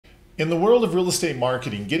In the world of real estate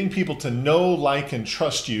marketing, getting people to know, like, and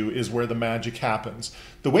trust you is where the magic happens.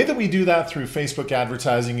 The way that we do that through Facebook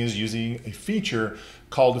advertising is using a feature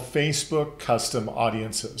called Facebook Custom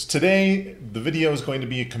Audiences. Today, the video is going to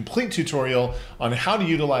be a complete tutorial on how to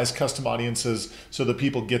utilize custom audiences so that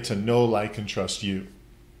people get to know, like, and trust you.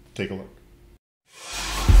 Take a look.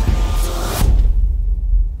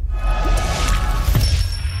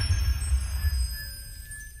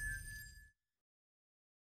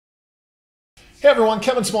 Hey everyone,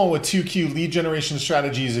 Kevin Smullin with 2Q Lead Generation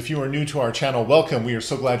Strategies. If you are new to our channel, welcome. We are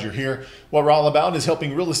so glad you're here. What we're all about is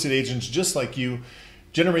helping real estate agents just like you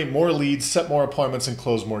generate more leads, set more appointments, and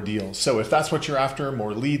close more deals. So if that's what you're after,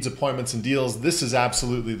 more leads, appointments, and deals, this is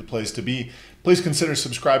absolutely the place to be. Please consider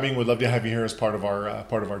subscribing. We'd love to have you here as part of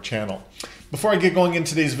our channel. Before I get going in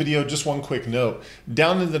today's video, just one quick note.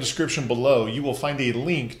 Down in the description below, you will find a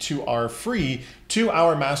link to our free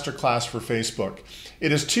 2-hour masterclass for Facebook.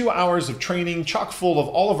 It is 2 hours of training, chock full of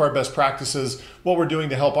all of our best practices, what we're doing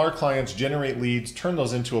to help our clients generate leads, turn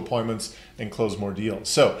those into appointments, and close more deals.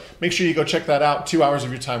 So make sure you go check that out. 2 hours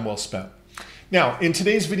of your time well spent. Now, in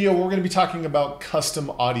today's video, we're going to be talking about custom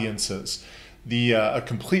audiences, a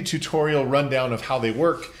complete tutorial rundown of how they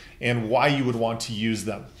work and why you would want to use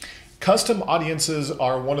them. Custom audiences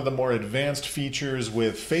are one of the more advanced features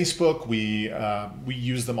with Facebook. We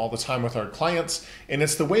use them all the time with our clients, and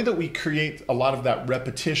it's the way that we create a lot of that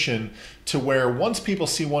repetition to where once people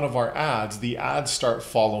see one of our ads, the ads start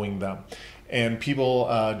following them. And people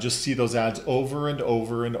just see those ads over and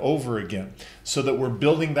over and over again, so that we're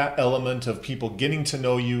building that element of people getting to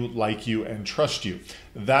know you, like you, and trust you.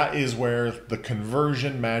 That is where the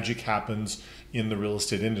conversion magic happens in the real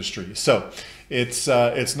estate industry. So it's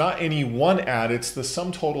not any one ad, it's the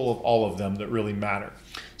sum total of all of them that really matter.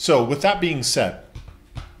 So with that being said,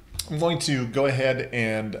 I'm going to go ahead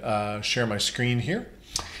and share my screen here.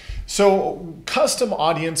 So custom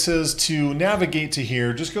audiences, to navigate to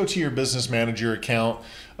here, just go to your business manager account,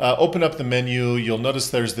 open up the menu. You'll notice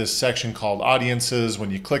there's this section called audiences. When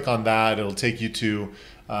you click on that, it'll take you to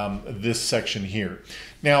this section here.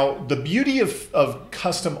 Now, the beauty of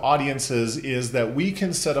custom audiences is that we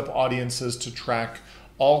can set up audiences to track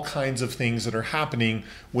all kinds of things that are happening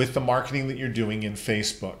with the marketing that you're doing in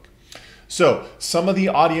Facebook. So some of the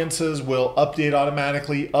audiences will update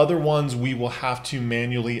automatically. Other ones we will have to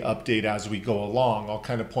manually update as we go along. I'll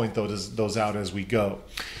kind of point those out as we go.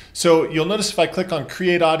 So you'll notice if I click on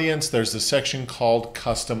Create Audience, there's a section called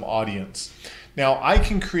Custom Audience. Now I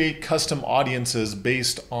can create custom audiences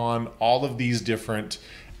based on all of these different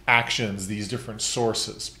actions, these different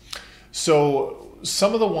sources. So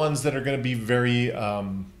some of the ones that are going to be very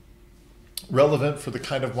relevant for the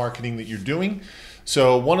kind of marketing that you're doing.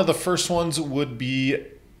 So one of the first ones would be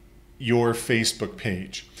your Facebook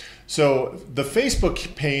page. So the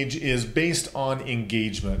Facebook page is based on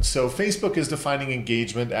engagement. So Facebook is defining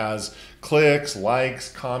engagement as clicks,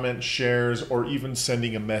 likes, comments, shares, or even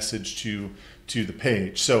sending a message to the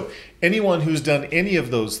page. So anyone who's done any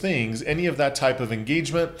of those things, any of that type of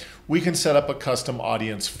engagement, we can set up a custom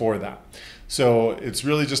audience for that. So it's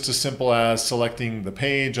really just as simple as selecting the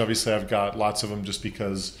page. Obviously I've got lots of them just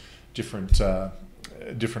because different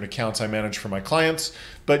accounts I manage for my clients,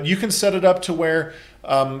 but you can set it up to where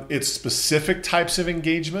it's specific types of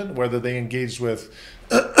engagement, whether they engaged with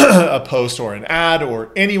a post or an ad,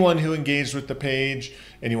 or anyone who engaged with the page,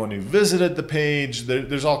 anyone who visited the page.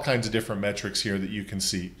 There's all kinds of different metrics here that you can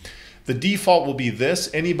see. The default will be this: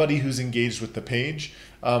 anybody who's engaged with the page.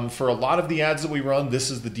 For a lot of the ads that we run,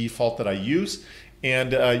 this is the default that I use.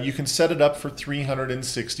 And you can set it up for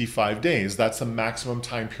 365 days. That's the maximum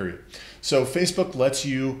time period. So Facebook lets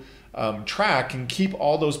you track and keep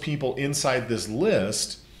all those people inside this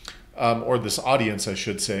list, or this audience, I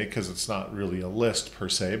should say, because it's not really a list per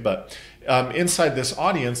se, but inside this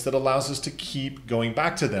audience that allows us to keep going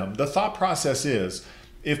back to them. The thought process is,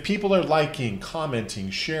 if people are liking,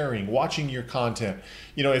 commenting, sharing, watching your content,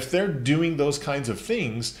 if they're doing those kinds of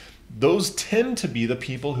things, those tend to be the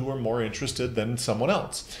people who are more interested than someone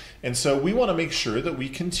else. And so we want to make sure that we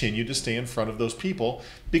continue to stay in front of those people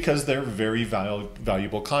because they're very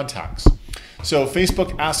valuable contacts. So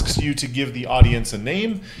Facebook asks you to give the audience a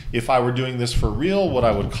name. If I were doing this for real, what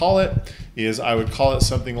I would call it is I would call it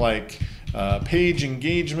something like page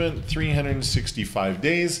engagement 365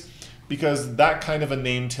 days, because that kind of a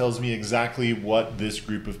name tells me exactly what this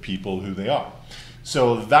group of people, who they are.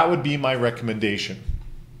 So that would be my recommendation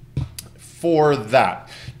for that.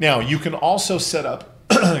 Now you can also set up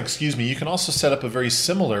excuse me, you can also set up a very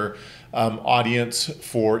similar audience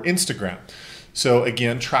for Instagram. So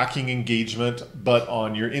again, tracking engagement, but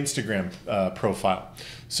on your Instagram profile.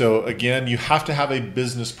 So again, you have to have a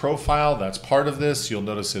business profile. That's part of this. You'll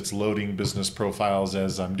notice it's loading business profiles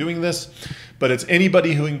as I'm doing this, but it's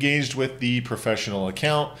anybody who engaged with the professional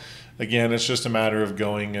account. Again, it's just a matter of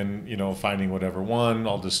going and finding whatever one.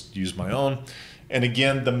 I'll just use my own. And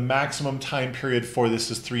again, the maximum time period for this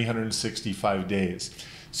is 365 days.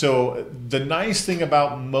 So the nice thing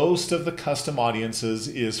about most of the custom audiences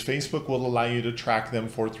is Facebook will allow you to track them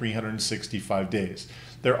for 365 days.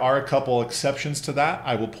 There are a couple exceptions to that.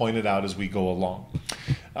 I will point it out as we go along.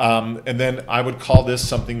 And then I would call this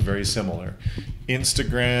something very similar.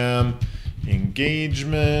 Instagram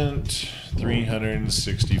engagement,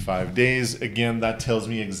 365 days. Again, that tells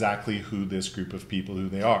me exactly who this group of people, who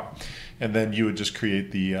they are. And then you would just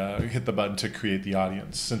create the, hit the button to create the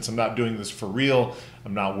audience. Since I'm not doing this for real,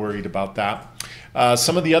 I'm not worried about that.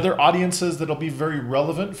 Some of the other audiences that'll be very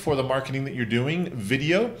relevant for the marketing that you're doing,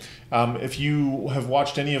 video. If you have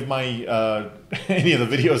watched any of my any of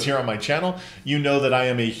the videos here on my channel, you know that I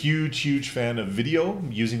am a huge fan of video,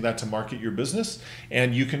 using that to market your business,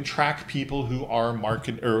 and you can track people who are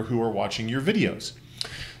who are watching your videos.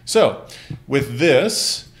 So with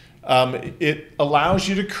this, it allows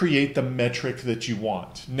you to create the metric that you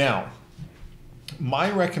want. Now,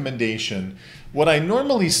 my recommendation, what I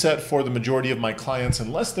normally set for the majority of my clients,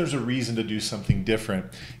 unless there's a reason to do something different,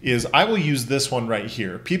 is I will use this one right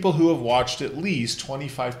here. People who have watched at least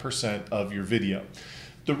 25% of your video.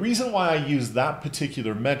 The reason why I use that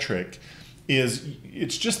particular metric is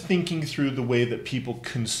it's just thinking through the way that people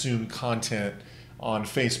consume content on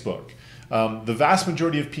Facebook. The vast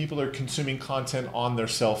majority of people are consuming content on their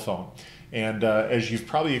cell phone. And as you've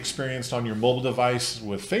probably experienced on your mobile device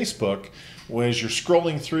with Facebook, as you're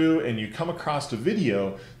scrolling through and you come across a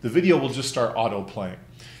video, the video will just start auto playing.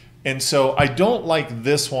 And so I don't like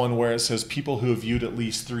this one where it says people who have viewed at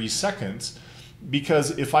least 3 seconds,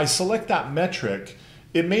 because if I select that metric,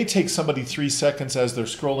 it may take somebody 3 seconds as they're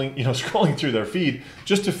scrolling, scrolling through their feed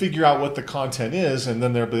just to figure out what the content is, and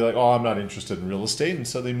then they'll be like, oh, I'm not interested in real estate, and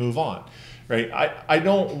so they move on, right? I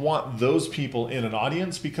don't want those people in an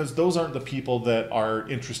audience, because those aren't the people that are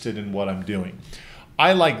interested in what I'm doing.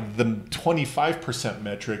 I like the 25%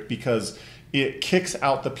 metric because it kicks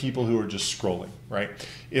out the people who are just scrolling, right?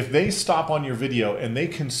 If they stop on your video and they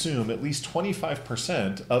consume at least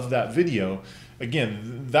 25% of that video,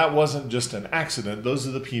 again, that wasn't just an accident. Those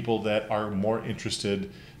are the people that are more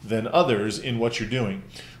interested than others in what you're doing.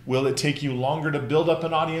 Will it take you longer to build up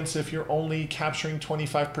an audience if you're only capturing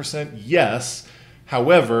 25%? Yes.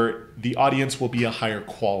 However, the audience will be a higher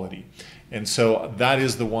quality. And so that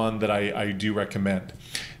is the one that I do recommend.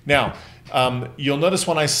 Now, you'll notice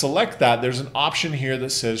when I select that, there's an option here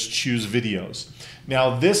that says choose videos.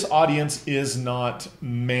 Now, this audience is not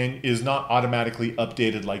automatically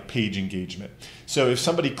updated like page engagement. So if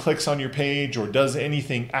somebody clicks on your page or does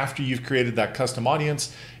anything after you've created that custom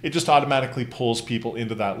audience, it just automatically pulls people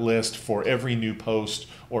into that list for every new post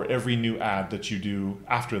or every new ad that you do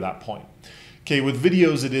after that point. Okay, with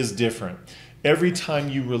videos, it is different. Every time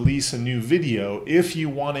you release a new video, if you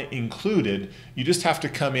want it included, you just have to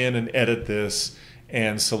come in and edit this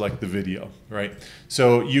and select the video, right?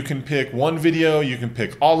 So you can pick one video, you can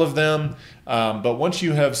pick all of them, but once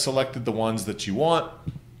you have selected the ones that you want,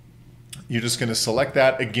 you're just gonna select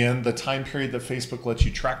that. Again, the time period that Facebook lets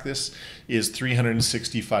you track this is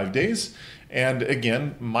 365 days. And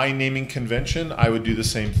again, my naming convention, I would do the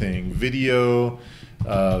same thing. Video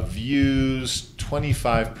views,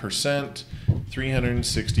 25%,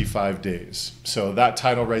 365 days. So that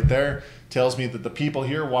title right there tells me that the people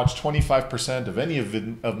here watch 25% of any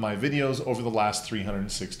of my videos over the last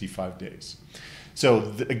 365 days.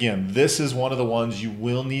 So again, this is one of the ones you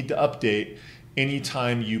will need to update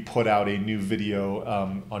anytime you put out a new video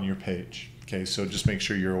on your page. Okay, so just make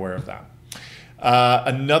sure you're aware of that.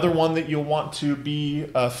 Another one that you'll want to be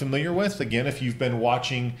familiar with, again, if you've been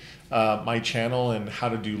watching my channel and how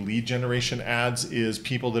to do lead generation ads, is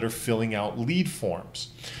people that are filling out lead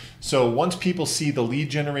forms. So once people see the lead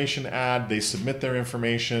generation ad, they submit their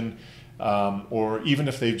information, or even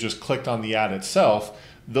if they've just clicked on the ad itself,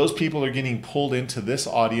 those people are getting pulled into this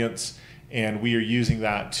audience, and we are using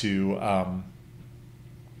that to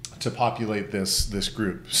populate this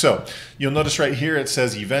group. So you'll notice right here it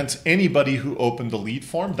says events, anybody who opened the lead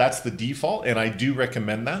form. That's the default, and I do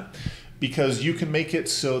recommend that because you can make it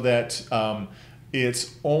so that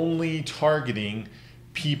it's only targeting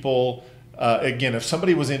people. Again, if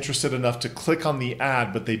somebody was interested enough to click on the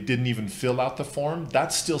ad but they didn't even fill out the form,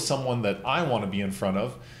 that's still someone that I want to be in front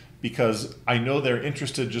of, because I know they're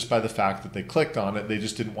interested just by the fact that they clicked on it. They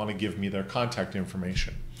just didn't want to give me their contact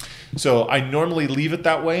information. So I normally leave it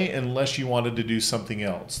that way unless you wanted to do something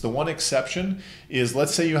else. The one exception is,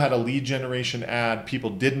 let's say you had a lead generation ad, people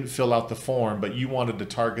didn't fill out the form, but you wanted to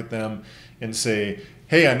target them and say,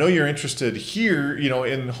 hey, I know you're interested here,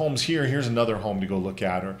 in homes here, here's another home to go look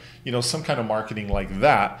at, or, some kind of marketing like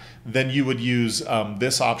that. Then you would use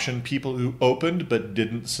this option, people who opened but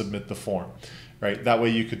didn't submit the form, right? That way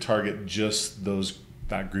you could target just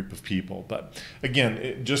that group of people. But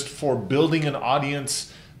again, just for building an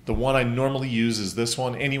audience, the one I normally use is this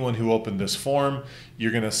one. Anyone who opened this form,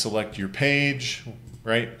 you're going to select your page,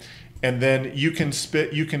 right? And then you can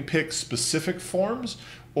pick specific forms,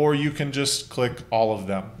 or you can just click all of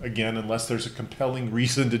them. Again, unless there's a compelling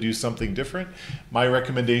reason to do something different, my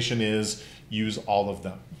recommendation is use all of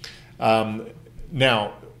them.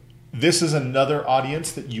 Now, this is another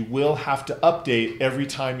audience that you will have to update every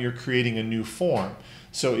time you're creating a new form.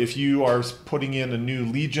 So if you are putting in a new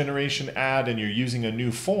lead generation ad and you're using a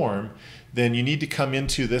new form, then you need to come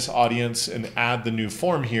into this audience and add the new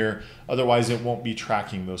form here. Otherwise, it won't be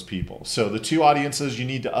tracking those people. So the two audiences you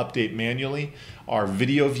need to update manually are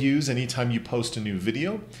video views anytime you post a new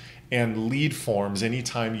video, and lead forms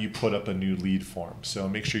anytime you put up a new lead form. So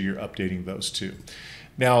make sure you're updating those two.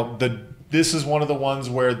 Now, this is one of the ones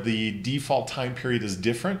where the default time period is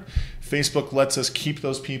different. Facebook lets us keep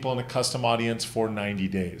those people in a custom audience for 90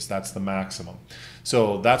 days. That's the maximum.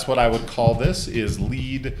 So that's what I would call this, is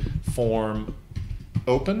lead form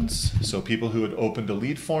opens. So people who had opened a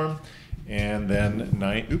lead form, and then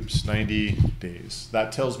 90 days.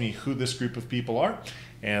 That tells me who this group of people are,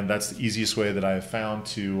 and that's the easiest way that I have found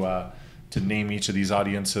to name each of these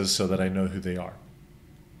audiences so that I know who they are.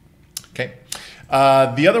 Okay.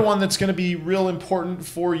 The other one that's going to be real important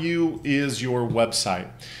for you is your website.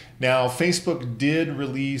 Now, Facebook did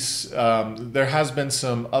release, there has been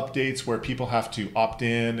some updates where people have to opt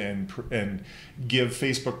in and give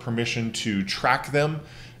Facebook permission to track them.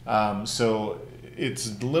 So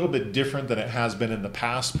it's a little bit different than it has been in the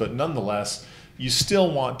past, but nonetheless, you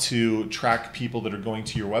still want to track people that are going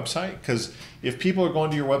to your website, because if people are going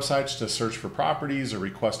to your websites to search for properties or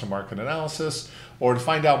request a market analysis or to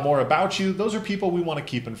find out more about you, those are people we want to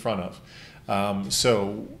keep in front of.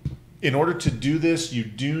 So in order to do this, you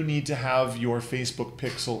do need to have your Facebook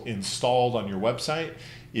pixel installed on your website.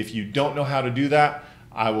 If you don't know how to do that,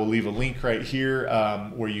 I will leave a link right here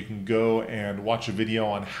where you can go and watch a video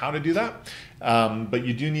on how to do that. But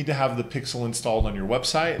you do need to have the pixel installed on your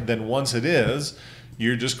website. Then once it is,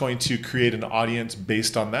 you're just going to create an audience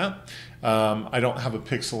based on that. I don't have a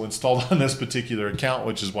pixel installed on this particular account,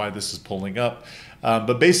 which is why this is pulling up.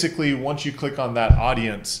 But basically, once you click on that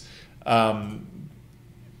audience,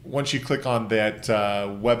 once you click on that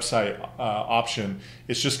website option,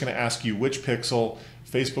 it's just going to ask you which pixel.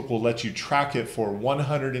 Facebook will let you track it for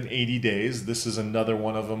 180 days. This is another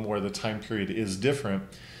one of them where the time period is different.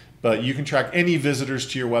 But you can track any visitors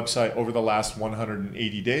to your website over the last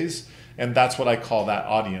 180 days. And that's what I call that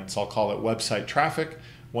audience. I'll call it website traffic,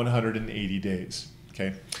 180 days.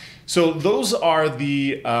 Okay. So those are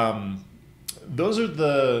the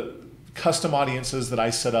custom audiences that I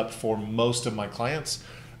set up for most of my clients.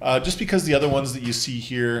 Just because the other ones that you see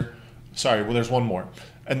here, sorry, well, there's one more,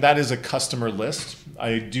 and that is a customer list.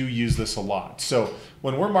 I do use this a lot. So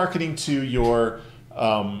when we're marketing to your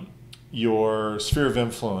sphere of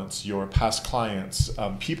influence, your past clients,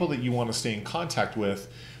 people that you want to stay in contact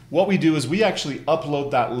with, what we do is we actually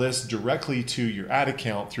upload that list directly to your ad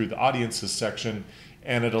account through the audiences section,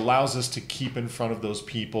 and it allows us to keep in front of those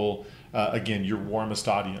people, again, your warmest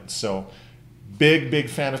audience. So big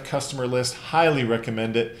fan of customer list, highly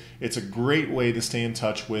recommend it. It's a great way to stay in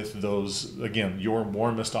touch with those, again, your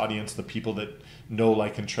warmest audience, the people that know,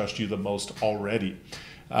 like, and trust you the most already.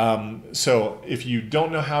 So if you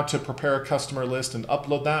don't know how to prepare a customer list and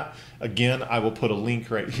upload that, again, I will put a link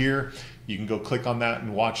right here. You can go click on that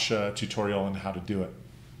and watch a tutorial on how to do it.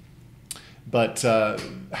 But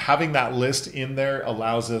having that list in there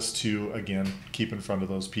allows us to, again, keep in front of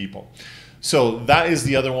those people. So that is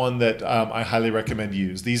the other one that I highly recommend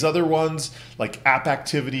use. These other ones, like app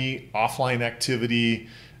activity, offline activity,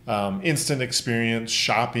 instant experience,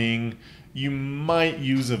 shopping, you might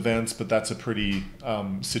use events, but that's a pretty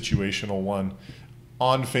situational one.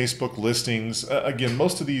 On Facebook listings, again,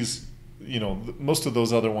 most of these, most of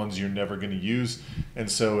those other ones you're never going to use, and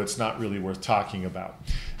so it's not really worth talking about.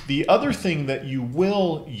 The other thing that you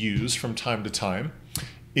will use from time to time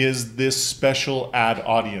is this special ad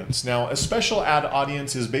audience. Now, a special ad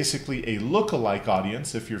audience is basically a lookalike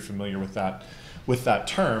audience, if you're familiar with that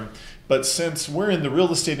term. But since we're in the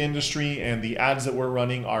real estate industry and the ads that we're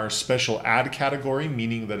running are special ad category,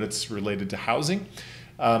 meaning that it's related to housing,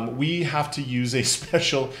 we have to use a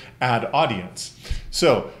special ad audience.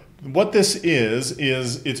 So what this is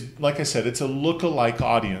it's, like I said, it's a lookalike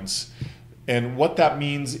audience. And what that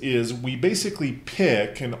means is we basically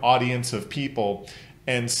pick an audience of people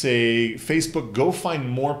and say, Facebook, go find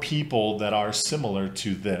more people that are similar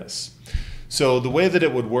to this. So the way that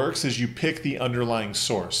it would work is you pick the underlying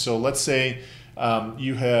source. So let's say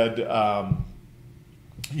you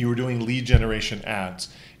were doing lead generation ads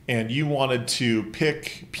and you wanted to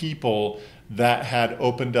pick people that had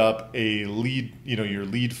opened up a lead, your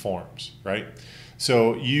lead forms, right?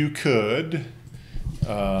 So you could,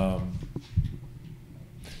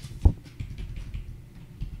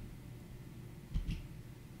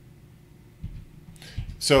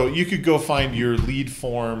 so you could go find your lead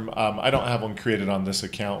form. I don't have one created on this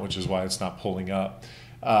account, which is why it's not pulling up.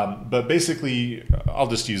 But basically, I'll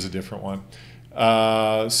just use a different one.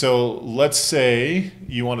 So let's say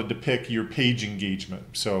you wanted to pick your page engagement.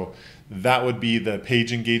 So that would be the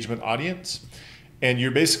page engagement audience. And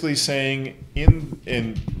you're basically saying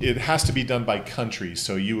it has to be done by country.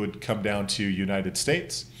 So you would come down to United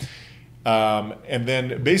States. And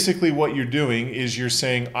then basically what you're doing is you're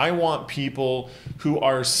saying, I want people who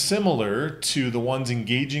are similar to the ones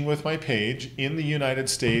engaging with my page in the United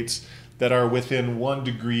States that are within 1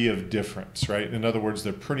 degree of difference, right? In other words,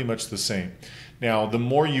 they're pretty much the same. Now, the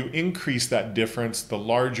more you increase that difference, the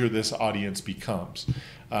larger this audience becomes.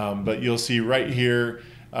 But you'll see right here,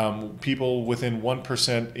 people within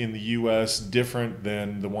 1% in the US different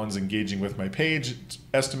than the ones engaging with my page. It's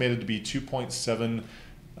estimated to be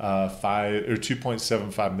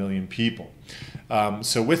 2.75 million people.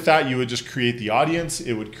 So with that, you would just create the audience.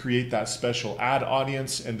 It would create that special ad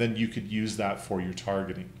audience, and then you could use that for your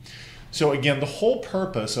targeting. So again, the whole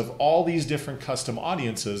purpose of all these different custom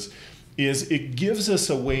audiences is it gives us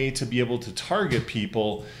a way to be able to target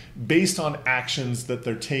people based on actions that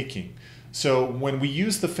they're taking. So when we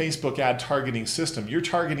use the Facebook ad targeting system, you're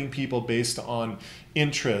targeting people based on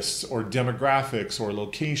interests or demographics or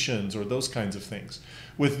locations or those kinds of things.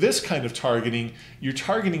 With this kind of targeting, you're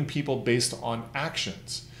targeting people based on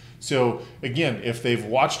actions. So again, if they've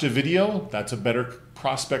watched a video, that's a better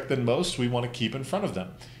prospect than most. We want to keep in front of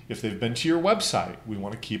them. If they've been to your website, we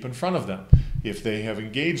want to keep in front of them. If they have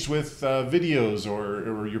engaged with videos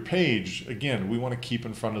or your page, again, we want to keep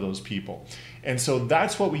in front of those people. And so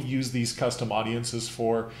that's what we use these custom audiences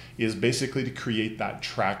for, is basically to create that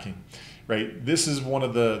tracking, right? This is one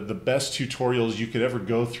of the best tutorials you could ever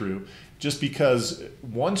go through, just because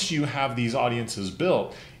once you have these audiences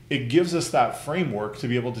built, it gives us that framework to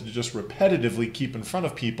be able to just repetitively keep in front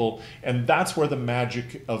of people. And that's where the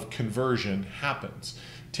magic of conversion happens.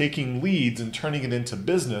 Taking leads and turning it into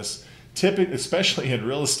business, typically, especially in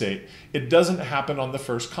real estate, it doesn't happen on the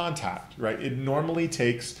first contact, right? It normally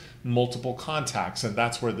takes multiple contacts, and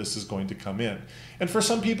that's where this is going to come in. And for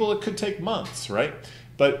some people, it could take months, right?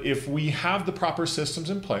 But if we have the proper systems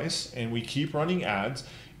in place and we keep running ads,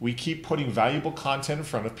 we keep putting valuable content in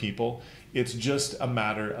front of people, it's just a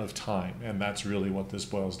matter of time. And that's really what this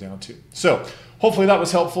boils down to. So hopefully that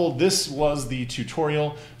was helpful. This was the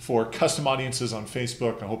tutorial for custom audiences on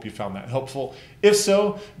Facebook. I hope you found that helpful. If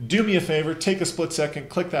so, do me a favor, take a split second,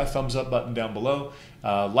 click that thumbs up button down below.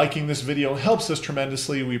 Liking this video helps us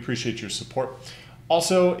tremendously. We appreciate your support.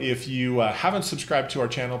 Also, if you haven't subscribed to our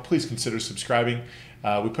channel, please consider subscribing.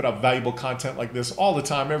 We put out valuable content like this all the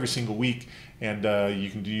time, every single week, and you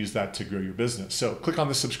can use that to grow your business. So click on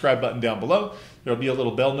the subscribe button down below. There'll be a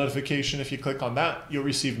little bell notification. If you click on that, you'll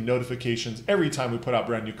receive notifications every time we put out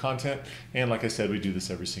brand new content. And like I said, we do this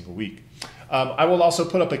every single week. I will also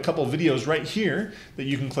put up a couple videos right here that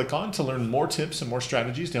you can click on to learn more tips and more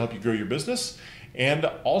strategies to help you grow your business. And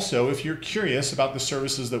also, if you're curious about the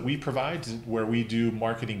services that we provide, where we do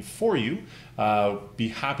marketing for you, be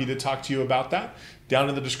happy to talk to you about that. Down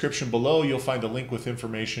in the description below, you'll find a link with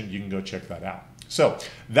information. You can go check that out. So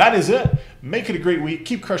that is it. Make it a great week.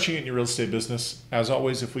 Keep crushing it in your real estate business. As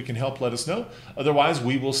always, if we can help, let us know. Otherwise,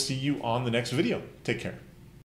 we will see you on the next video. Take care.